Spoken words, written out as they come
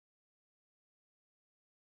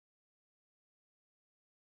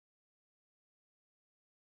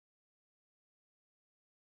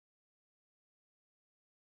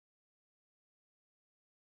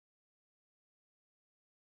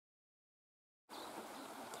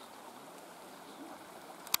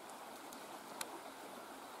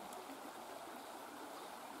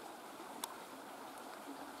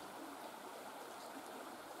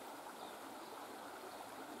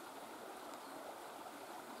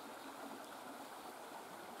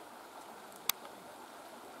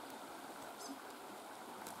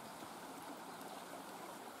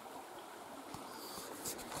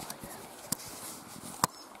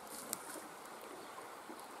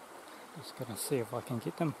Just gonna see if I can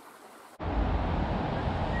get them.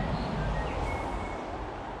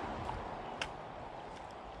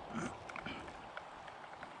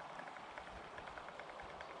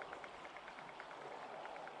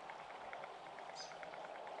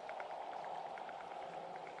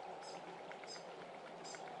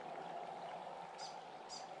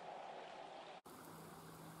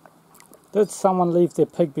 Did someone leave their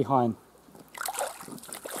pig behind?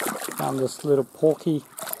 Found this little porky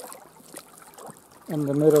in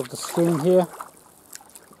the middle of the stream here.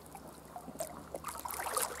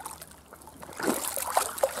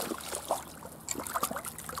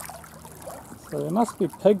 So there must be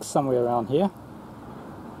pigs somewhere around here.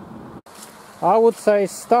 I would say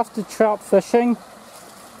stuff to trout fishing.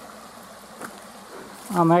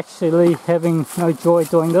 I'm actually having no joy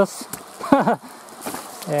doing this.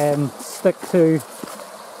 And stick to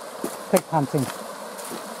pig hunting.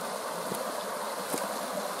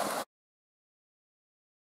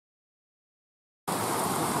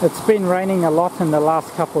 It's been raining a lot in the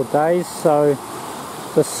last couple of days, so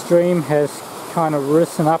the stream has kind of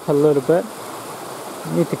risen up a little bit.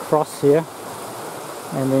 I need to cross here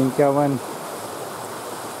and then go in.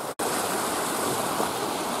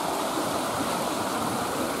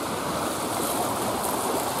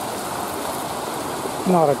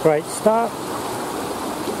 Not a great start.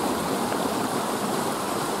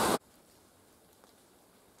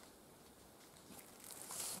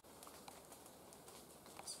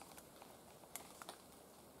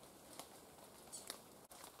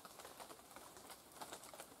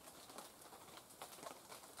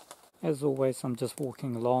 As always, I'm just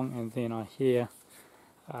walking along and then I hear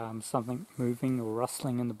something moving or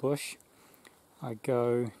rustling in the bush. I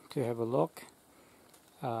go to have a look.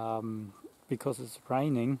 Because it's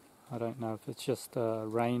raining, I don't know if it's just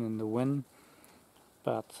rain and the wind,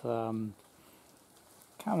 but I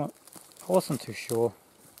wasn't too sure.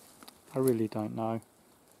 I really don't know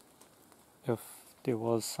if there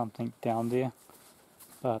was something down there,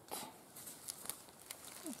 but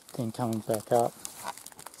then coming back up,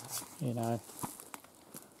 you know,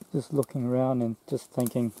 just looking around and just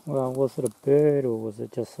thinking, well, was it a bird or was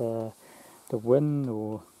it just the wind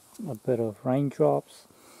or a bit of raindrops?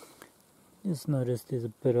 Just noticed there's a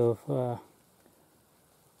bit of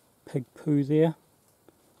pig poo there.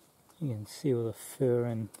 You can see all the fur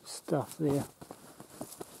and stuff there.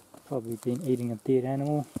 Probably been eating a dead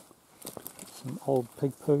animal. Some old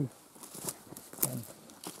pig poo. And,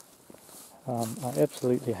 I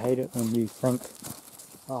absolutely hate it when you think,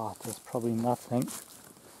 oh, there's probably nothing.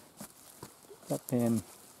 But then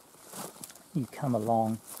you come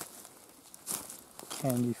along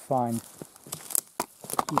and you find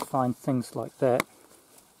things like that.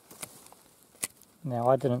 Now,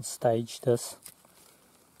 I didn't stage this.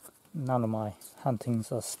 None of my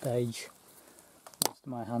huntings are staged. Most of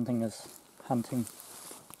my hunting is hunting.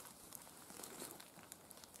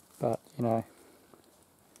 But, you know,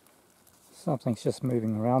 something's just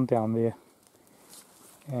moving around down there.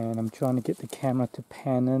 And I'm trying to get the camera to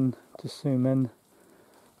pan in, to zoom in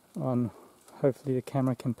on, hopefully the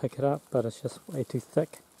camera can pick it up, but it's just way too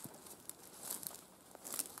thick.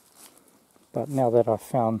 But now that I've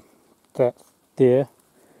found that there,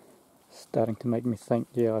 starting to make me think,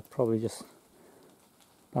 yeah, I probably just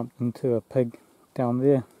bumped into a pig down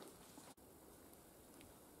there.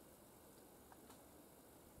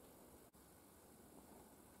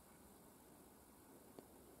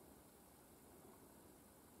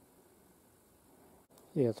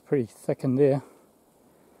 Yeah, it's pretty thick in there.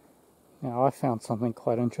 Now I found something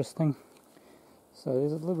quite interesting. So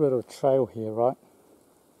there's a little bit of a trail here, right?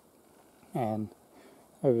 And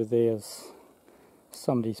over there is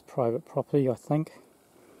somebody's private property, I think.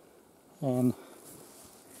 And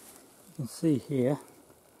you can see here,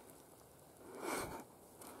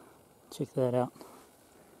 check that out.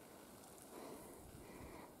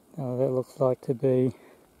 Now that looks like to be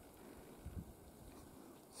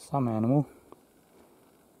some animal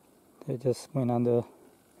that just went under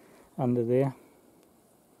there.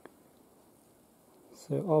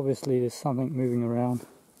 So obviously there's something moving around.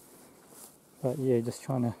 But yeah, just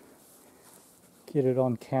trying to get it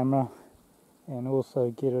on camera and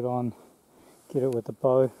also get it with the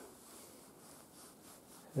bow.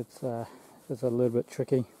 It's a little bit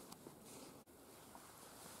tricky.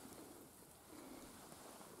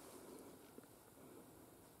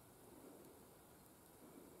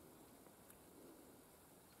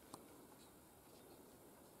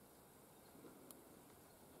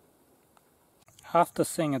 After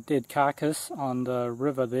seeing a dead carcass on the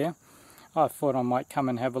river there, I thought I might come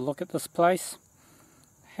and have a look at this place.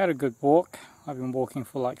 Had a good walk. I've been walking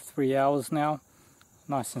for like 3 hours now.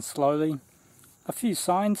 nice and slowly. A few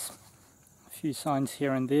signs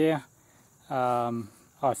here and there.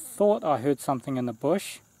 I thought I heard something in the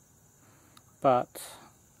bush, but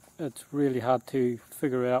it's really hard to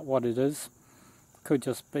figure out what it is. Could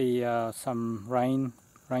just be some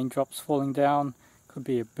raindrops falling down, could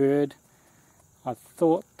be a bird. I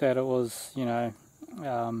thought that it was, you know,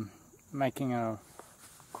 making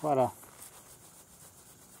quite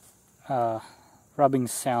a rubbing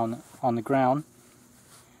sound on the ground,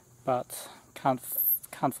 but can't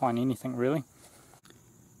find anything really.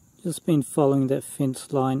 Just been following that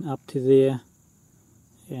fence line up to there,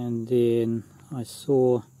 and then I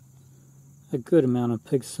saw a good amount of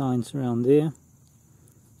pig signs around there.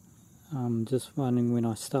 I'm just wondering, when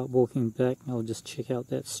I start walking back, I'll just check out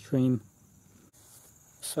that stream.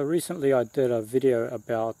 So recently I did a video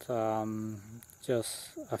about just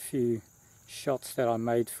a few shots that I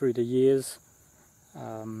made through the years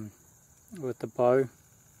with the bow.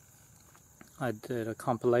 I did a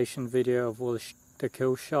compilation video of all the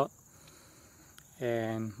kill shot,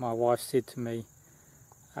 and my wife said to me,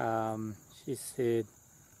 she said,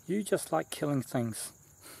 "You just like killing things."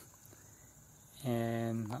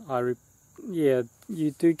 And yeah,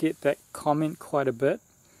 you do get that comment quite a bit,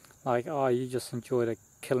 like, "Oh, you just enjoy the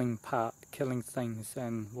killing part, killing things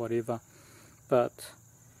and whatever." But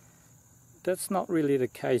that's not really the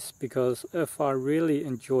case, because if I really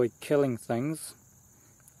enjoy killing things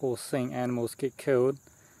or seeing animals get killed,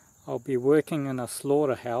 I'll be working in a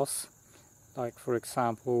slaughterhouse, like for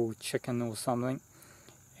example chicken or something,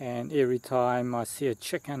 and every time I see a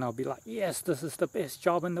chicken I'll be like, "Yes, this is the best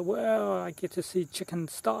job in the world, I get to see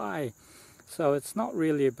chickens die." So it's not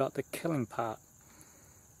really about the killing part.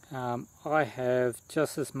 I have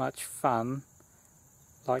just as much fun,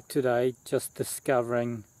 like today, just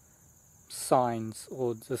discovering signs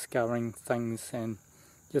or discovering things and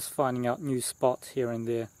just finding out new spots here and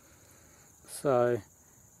there. So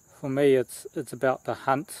for me it's about the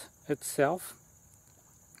hunt itself,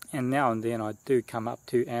 and now and then I do come up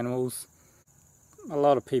to animals. A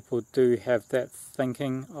lot of people do have that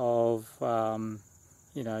thinking of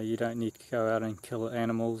you know, you don't need to go out and kill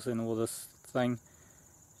animals and all this thing,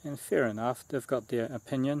 and fair enough, they've got their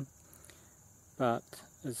opinion, but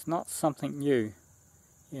it's not something new.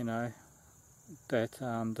 You know, that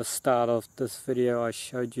the start of this video I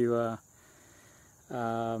showed you a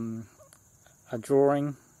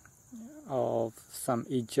drawing of some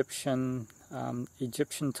Egyptian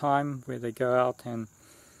time, where they go out and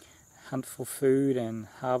hunt for food and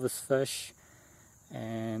harvest fish,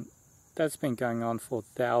 and that's been going on for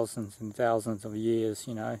thousands and thousands of years.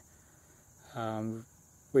 You know,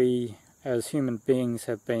 we as human beings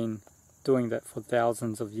have been doing that for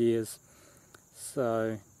thousands of years.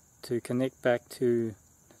 So to connect back to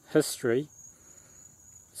history,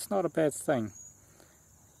 it's not a bad thing.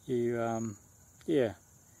 You yeah,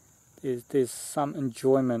 there's some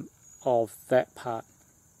enjoyment of that part,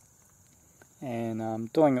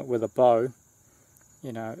 and doing it with a bow,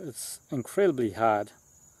 you know, it's incredibly hard,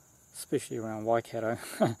 especially around Waikato.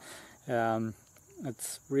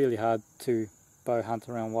 It's really hard to bow hunt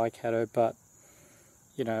around Waikato, but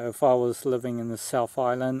you know, if I was living in the South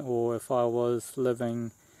Island, or if I was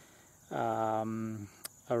living around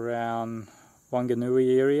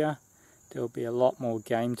Wanganui area, there'll be a lot more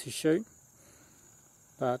game to shoot.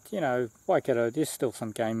 But you know, Waikato, there's still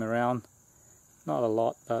some game around, not a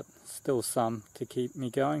lot, but still some to keep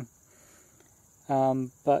me going.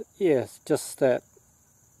 But yeah, just that,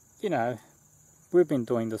 you know, we've been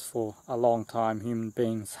doing this for a long time, human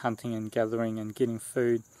beings, hunting and gathering and getting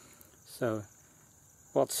food. So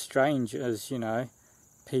what's strange is, you know,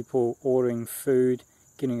 people ordering food,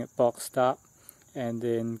 getting it boxed up, and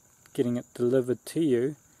then getting it delivered to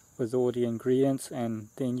you with all the ingredients, and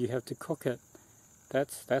then you have to cook it.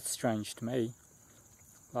 That's strange to me.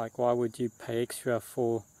 Like, why would you pay extra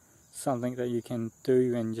for something that you can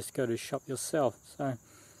do and just go to shop yourself? So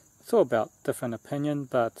it's all about different opinion,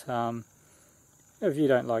 but if you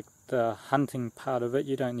don't like the hunting part of it,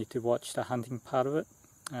 you don't need to watch the hunting part of it.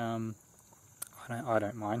 I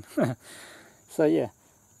don't mind. So yeah,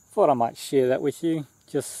 thought I might share that with you,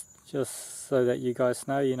 just so that you guys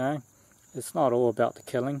know, you know, it's not all about the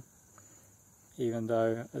killing, even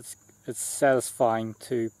though it's satisfying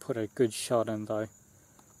to put a good shot in though.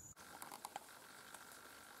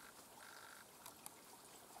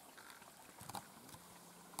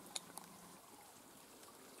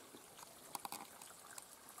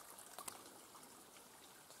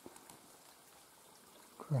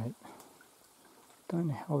 Great. Don't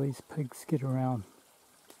know how these pigs get around.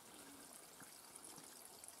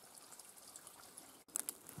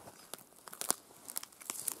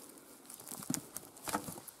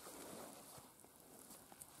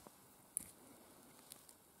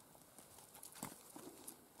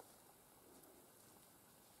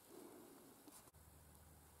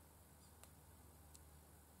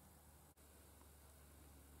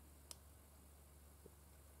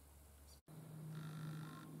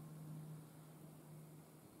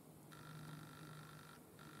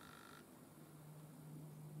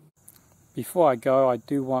 before I go, I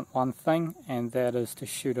do want one thing, and that is to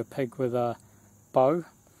shoot a pig with a bow.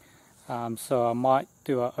 So I might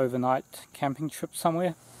do an overnight camping trip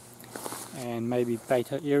somewhere and maybe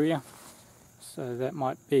bait an area. So that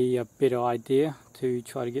might be a better idea to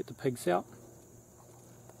try to get the pigs out.